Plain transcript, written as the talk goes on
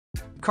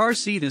Car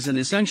seat is an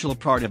essential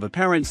part of a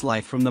parent's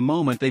life from the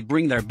moment they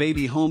bring their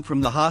baby home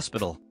from the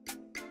hospital.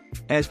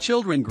 As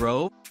children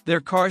grow, their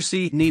car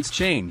seat needs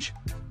change.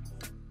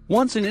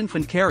 Once an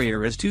infant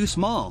carrier is too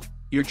small,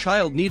 your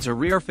child needs a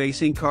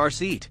rear-facing car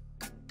seat.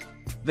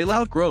 They'll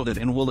outgrow that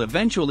and will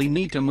eventually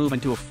need to move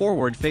into a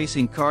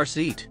forward-facing car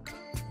seat.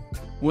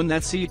 When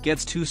that seat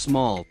gets too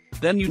small,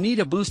 then you need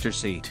a booster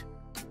seat.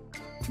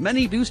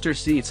 Many booster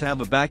seats have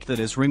a back that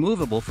is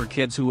removable for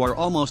kids who are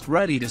almost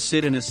ready to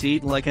sit in a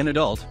seat like an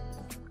adult.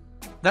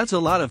 That's a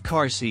lot of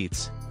car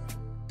seats.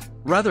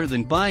 Rather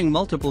than buying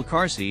multiple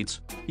car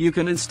seats, you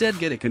can instead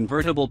get a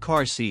convertible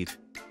car seat.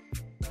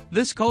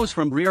 This goes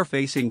from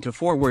rear-facing to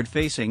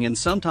forward-facing and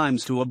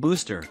sometimes to a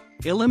booster,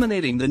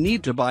 eliminating the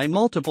need to buy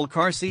multiple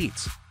car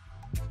seats.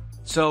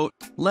 So,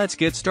 let's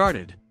get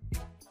started.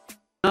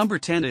 Number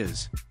 10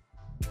 is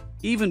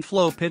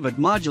Evenflo Pivot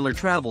Modular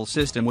Travel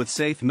System with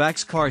Safe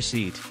Max Car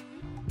Seat.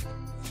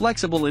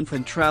 Flexible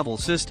infant travel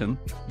system.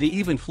 The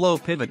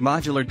Evenflo Pivot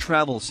Modular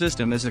Travel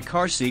System is a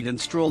car seat and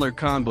stroller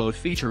combo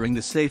featuring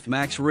the Safe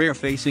Max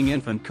rear-facing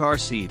infant car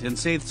seat and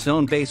Safe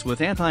Zone base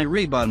with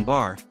anti-rebound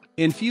bar,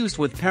 infused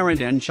with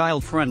parent and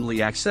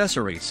child-friendly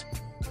accessories.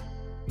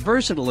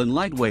 Versatile and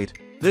lightweight,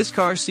 this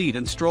car seat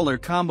and stroller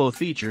combo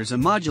features a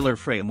modular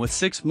frame with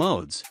 6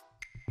 modes.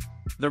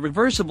 The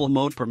reversible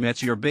mode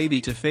permits your baby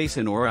to face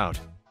in or out,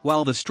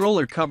 while the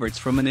stroller converts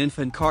from an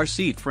infant car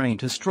seat frame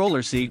to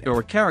stroller seat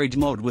or carriage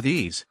mode with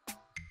ease.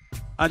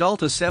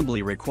 Adult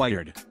assembly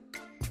required.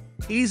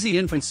 Easy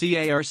infant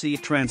car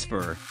seat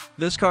transfer.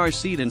 This car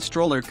seat and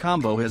stroller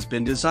combo has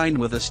been designed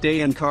with a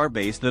stay-in-car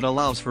base that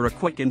allows for a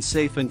quick and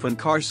safe infant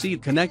car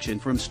seat connection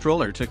from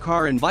stroller to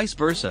car and vice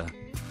versa.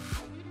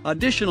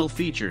 Additional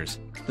features.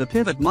 The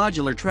Pivot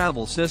Modular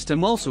Travel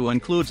System also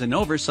includes an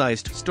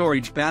oversized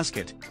storage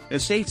basket, a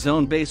Safe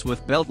Zone base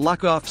with belt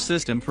lock-off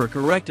system for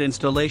correct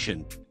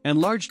installation, and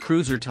large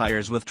cruiser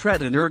tires with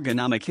tread and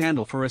ergonomic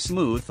handle for a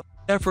smooth,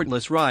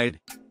 effortless ride.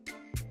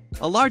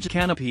 A large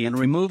canopy and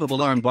removable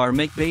armbar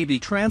make baby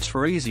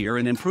transfer easier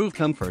and improve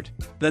comfort.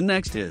 The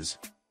next is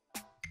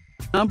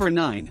Number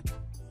 9.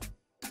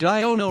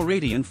 Diono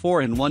Radiant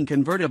 4-in-1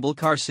 Convertible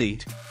Car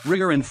Seat,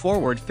 Rear and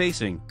Forward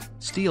Facing,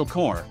 Steel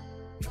Core.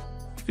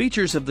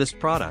 Features of this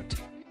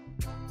product: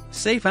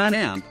 Safe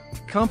and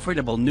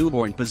comfortable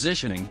newborn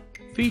positioning,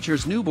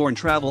 features newborn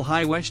travel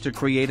high wedge to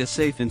create a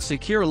safe and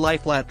secure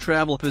lie-flat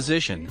travel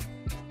position.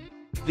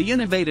 The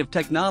innovative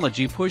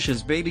technology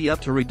pushes baby up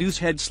to reduce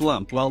head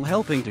slump while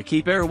helping to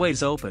keep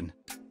airways open.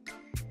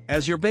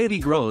 As your baby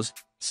grows,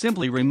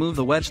 simply remove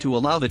the wedge to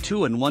allow the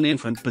 2-in-1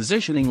 infant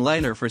positioning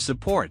liner for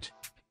support.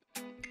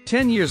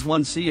 10 years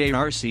 1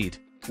 car seat.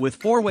 With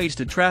 4 ways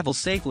to travel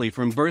safely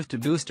from birth to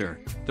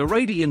booster, the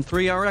Radiant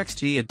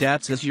 3RXT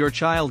adapts as your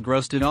child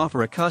grows to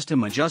offer a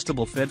custom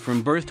adjustable fit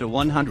from birth to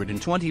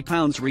 120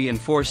 pounds.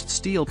 Reinforced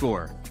steel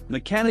core,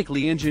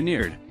 mechanically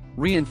engineered,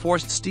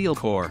 reinforced steel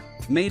core,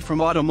 made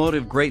from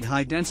automotive-grade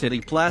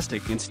high-density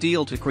plastic and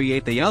steel to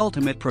create the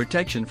ultimate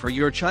protection for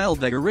your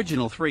child. The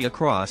original 3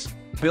 across,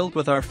 built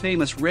with our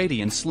famous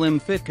Radiant Slim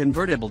Fit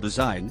convertible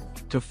design,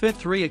 to fit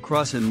 3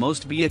 across in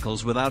most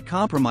vehicles without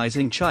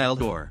compromising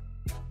child or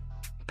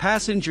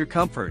passenger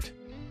comfort.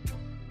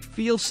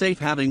 Feel safe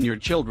having your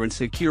children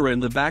secure in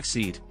the back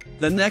seat.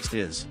 The next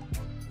is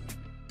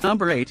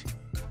Number 8.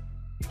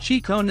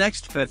 Chico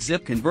Next Fit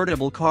Zip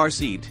Convertible Car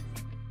Seat.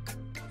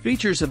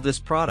 Features of this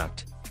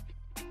product: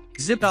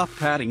 zip-off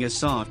padding is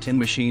soft and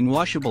machine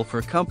washable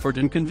for comfort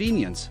and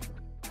convenience.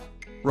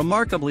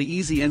 Remarkably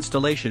easy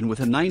installation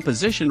with a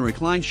 9-position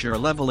recline sure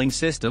leveling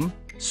system,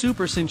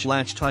 super cinch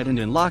latch tightened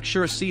and lock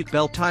sure seat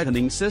belt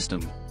tightening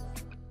system.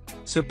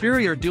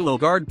 Superior dual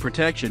guard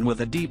protection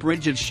with a deep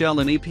rigid shell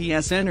and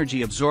EPS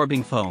energy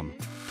absorbing foam,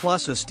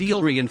 plus a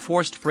steel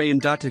reinforced frame.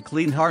 To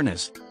clean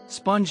harness,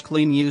 sponge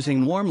clean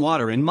using warm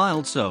water and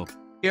mild soap,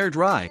 air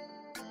dry.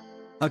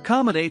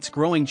 Accommodates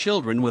growing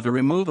children with a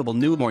removable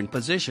newborn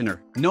positioner,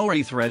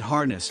 nori thread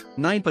harness,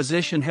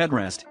 9-position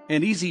headrest,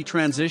 and easy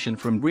transition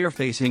from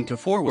rear-facing to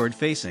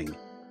forward-facing.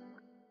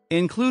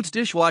 Includes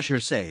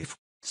dishwasher safe,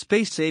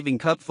 space-saving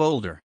cup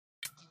holder.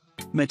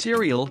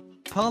 Material: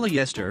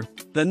 polyester.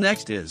 The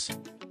next is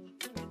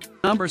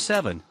Number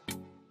 7.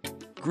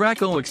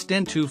 Graco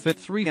Extend 2 Fit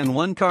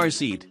 3-in-1 Car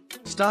Seat,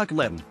 Stock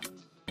Lim.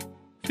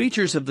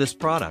 Features of this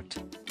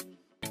product: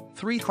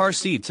 3 car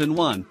seats in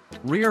 1,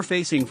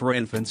 rear-facing for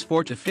infants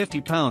 4 to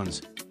 50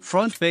 pounds,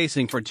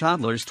 front-facing for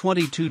toddlers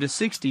 22 to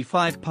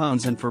 65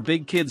 pounds and for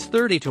big kids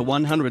 30 to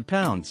 100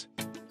 pounds.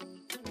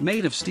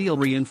 Made of steel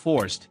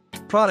reinforced.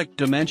 Product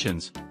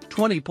dimensions: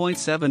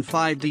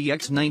 20.75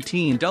 x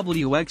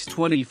 19w x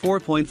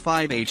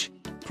 24.5h.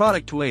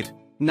 Product weight: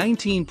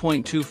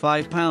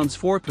 19.25 pounds.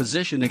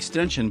 4-position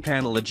extension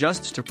panel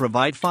adjusts to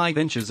provide 5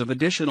 inches of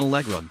additional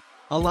legroom,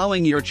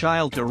 allowing your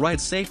child to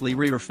ride safely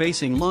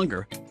rear-facing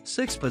longer.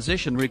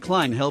 6-position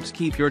recline helps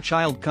keep your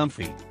child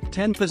comfy.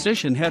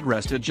 10-position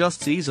headrest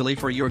adjusts easily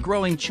for your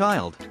growing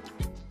child.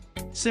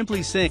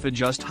 Simply Safe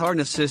Adjust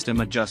harness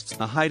system adjusts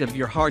the height of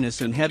your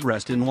harness and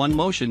headrest in one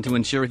motion to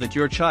ensure that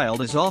your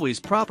child is always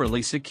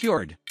properly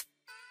secured.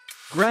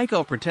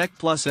 Graco Protect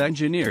Plus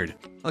engineered,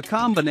 A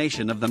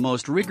combination of the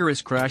most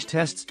rigorous crash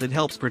tests that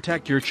helps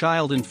protect your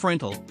child in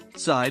frontal,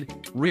 side,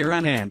 rear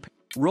and amp,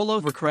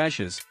 rollover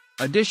crashes.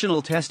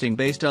 Additional testing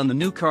based on the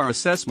new car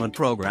assessment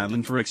program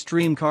and for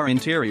extreme car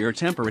interior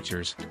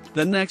temperatures.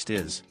 The next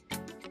is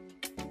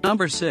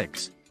number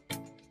 6.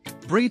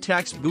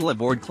 Britax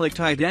Boulevard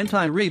Click-Tight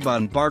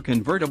Anti-Rebound Bar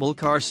Convertible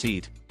Car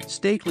Seat.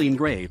 Stay clean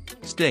gray,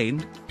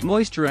 stain,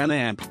 moisture and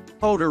amp,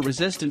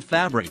 odor-resistant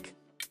fabric.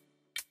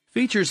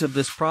 Features of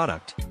this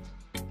product: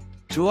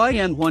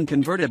 2-in-1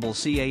 convertible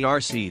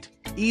car seat.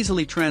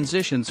 Easily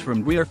transitions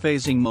from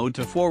rear-facing mode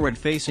to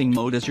forward-facing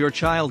mode as your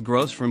child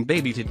grows from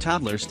baby to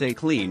toddler. Stay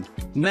clean.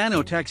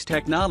 Nanotex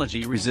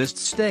technology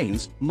resists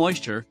stains,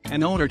 moisture,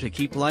 and odor to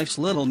keep life's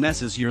little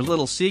messes. Your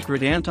little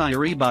secret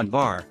anti-rebound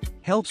bar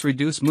helps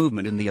reduce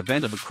movement in the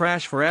event of a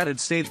crash. For added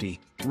safety,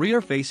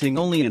 rear-facing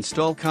only.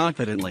 Install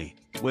confidently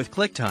with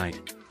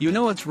Click-Tight. You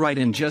know it's right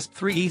in just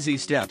 3 easy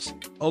steps: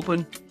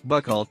 open,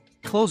 buckle,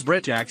 close.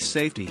 Britax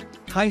safety,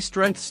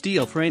 high-strength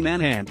steel frame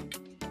and amp.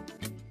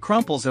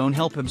 Crumple zone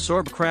help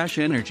absorb crash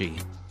energy.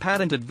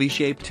 Patented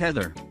V-shaped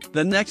tether.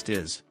 The next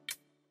is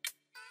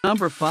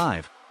number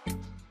 5.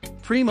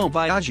 Primo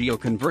Viaggio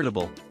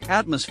Convertible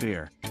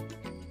Atmosphere.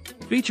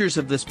 Features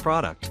of this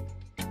product: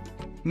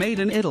 made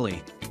in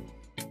Italy.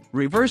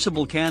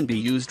 Reversible, can be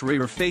used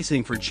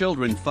rear-facing for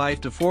children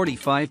 5 to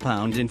 45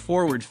 pound and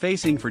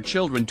forward-facing for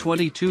children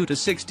 22 to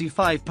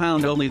 65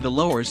 pound. Only the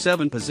lower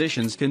 7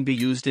 positions can be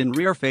used in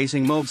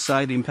rear-facing mode.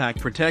 Side impact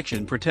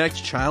protection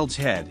protects child's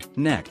head,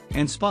 neck,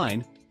 and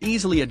spine.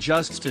 Easily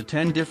adjusts to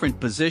 10 different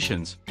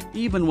positions,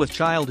 even with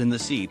child in the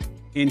seat,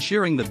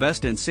 ensuring the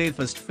best and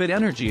safest fit.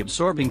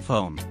 Energy-absorbing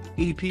foam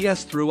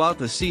EPS throughout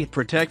the seat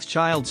protects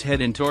child's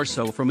head and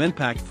torso from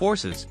impact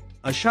forces.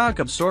 A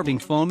shock-absorbing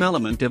foam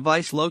element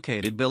device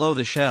located below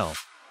the shell.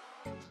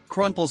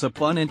 Crumples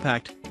upon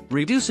impact,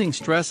 reducing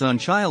stress on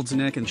child's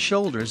neck and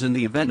shoulders in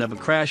the event of a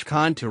crash.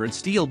 Contoured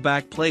steel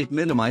backplate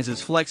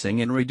minimizes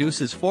flexing and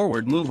reduces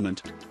forward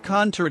movement.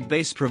 Contoured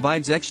base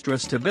provides extra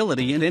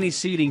stability in any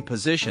seating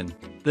position.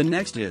 The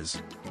next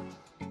is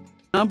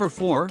number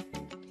 4.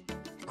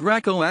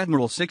 Graco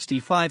Admiral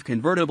 65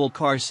 Convertible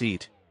Car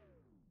Seat.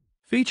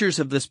 Features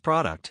of this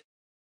product: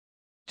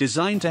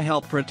 designed to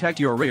help protect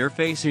your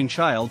rear-facing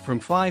child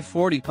from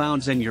 540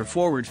 pounds and your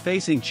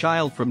forward-facing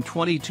child from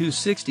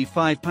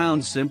 2265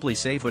 pounds. Simply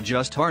safe.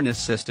 Adjust harness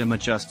system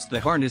adjusts the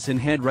harness and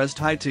headrest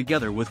tied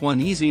together with one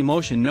easy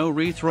motion. No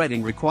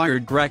rethreading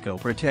required. Graco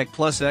Protect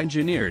Plus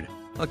engineered.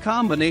 A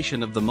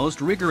combination of the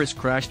most rigorous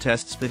crash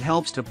tests that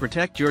helps to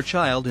protect your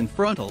child in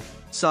frontal,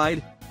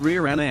 side,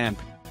 rear and amp,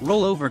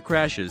 rollover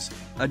crashes.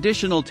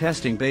 Additional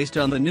testing based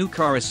on the new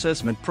car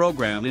assessment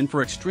program and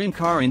for extreme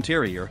car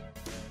interior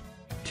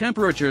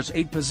temperatures.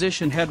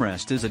 8-position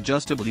headrest is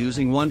adjustable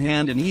using one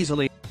hand and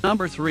easily.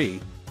 Number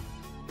 3.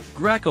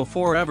 Graco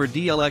Forever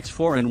DLX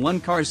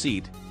 4-in-1 Car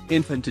Seat,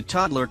 Infant to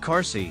Toddler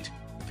Car Seat.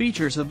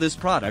 Features of this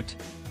product: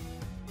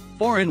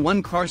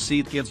 4-in-1 car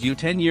seat gives you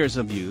 10 years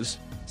of use,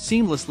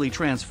 seamlessly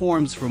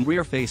transforms from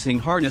rear-facing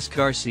harness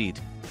car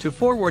seat to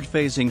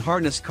forward-facing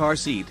harness car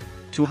seat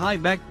to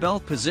high-back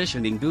belt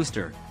positioning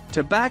booster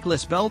to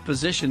backless belt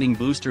positioning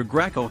booster.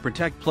 Graco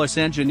Protect Plus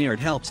engineered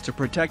helps to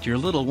protect your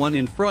little one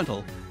in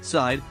frontal,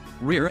 side,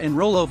 rear and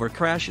rollover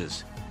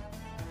crashes.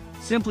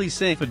 Simply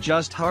safe.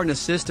 Adjust harness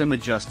system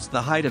adjusts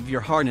the height of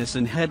your harness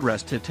and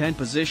headrest to 10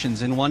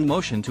 positions in one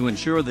motion to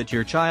ensure that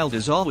your child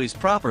is always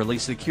properly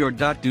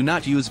secured. Do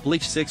not use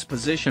bleach.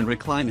 6-position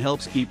recline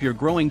helps keep your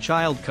growing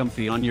child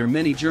comfy on your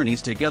many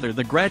journeys together.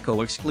 The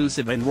Graco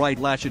exclusive and right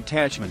latch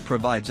attachment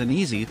provides an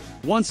easy,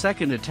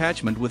 1-second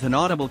attachment with an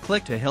audible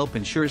click to help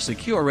ensure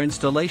secure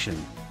installation.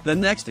 The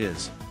next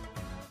is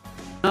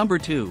number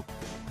 2.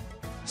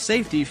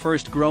 Safety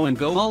First Grow and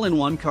Go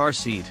All-in-One Car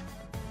Seat.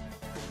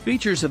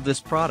 Features of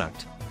this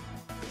product: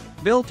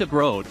 built to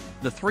grow.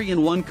 The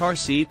 3-in-1 car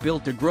seat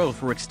built to grow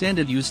for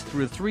extended use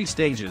through 3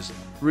 stages: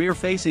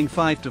 rear-facing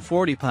 5 to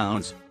 40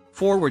 pounds,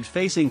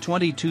 forward-facing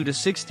 22 to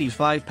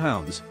 65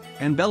 pounds,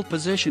 and belt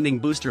positioning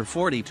booster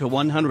 40 to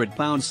 100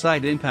 pounds.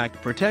 Side impact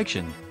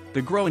protection.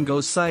 The Grow and Go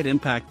side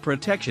impact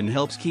protection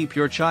helps keep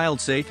your child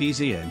safe.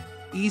 Easy in,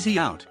 easy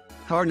out.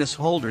 Harness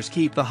holders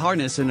keep the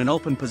harness in an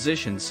open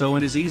position so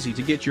it is easy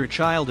to get your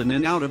child in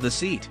and out of the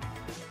seat.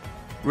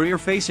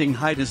 Rear-facing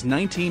height is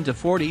 19 to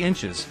 40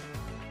 inches.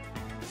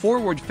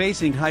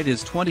 Forward-facing height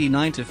is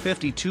 29 to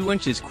 52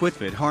 inches. Quick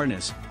Fit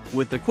harness.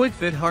 With the Quick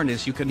Fit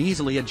harness you can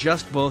easily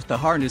adjust both the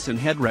harness and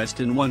headrest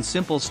in one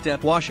simple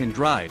step. Wash and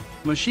dry.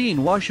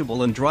 Machine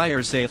washable and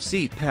dryer safe.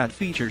 Seat pad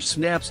features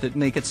snaps that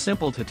make it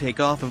simple to take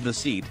off of the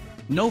seat.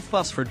 No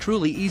fuss for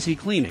truly easy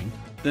cleaning.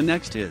 The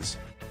next is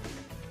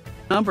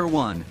number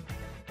 1.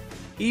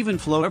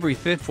 Evenflo Every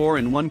Fit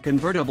 4-in-1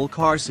 Convertible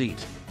Car Seat.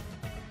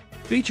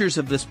 Features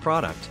of this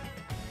product: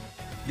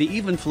 the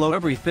Evenflo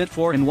Every Fit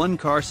 4-in-1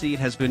 car seat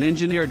has been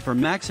engineered for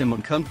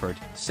maximum comfort,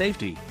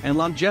 safety, and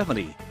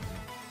longevity.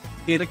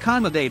 It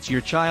accommodates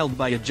your child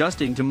by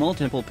adjusting to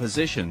multiple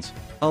positions,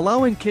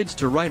 allowing kids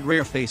to ride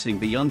rear-facing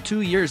beyond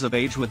 2 years of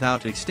age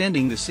without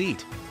extending the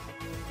seat.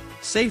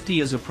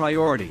 Safety is a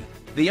priority.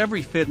 The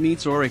Every Fit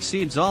meets or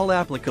exceeds all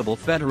applicable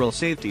federal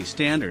safety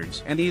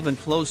standards and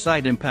Evenflo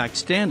side impact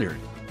standard,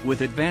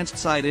 with advanced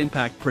side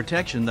impact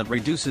protection that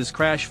reduces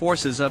crash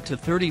forces up to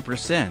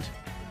 30%.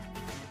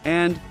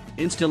 And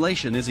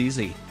installation is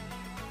easy.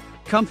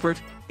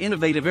 Comfort,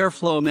 innovative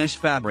airflow mesh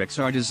fabrics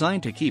are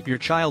designed to keep your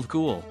child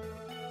cool.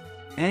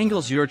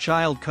 Angles your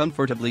child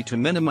comfortably to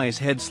minimize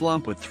head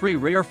slump with 3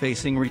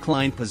 rear-facing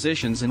reclined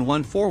positions and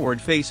 1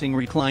 forward-facing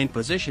reclined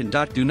position.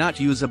 Do not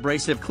use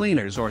abrasive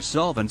cleaners or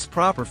solvents.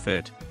 Proper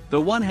fit. The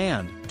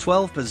 1-hand,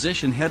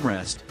 12-position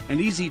headrest, and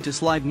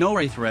easy-to-slide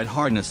no-thread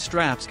harness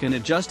straps can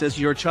adjust as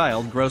your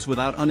child grows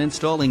without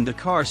uninstalling the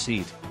car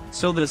seat,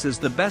 so this is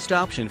the best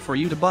option for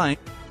you to buy.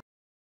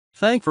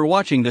 Thanks for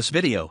watching this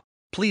video.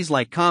 Please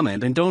like,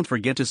 comment and don't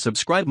forget to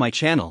subscribe my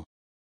channel.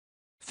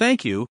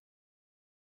 Thank you.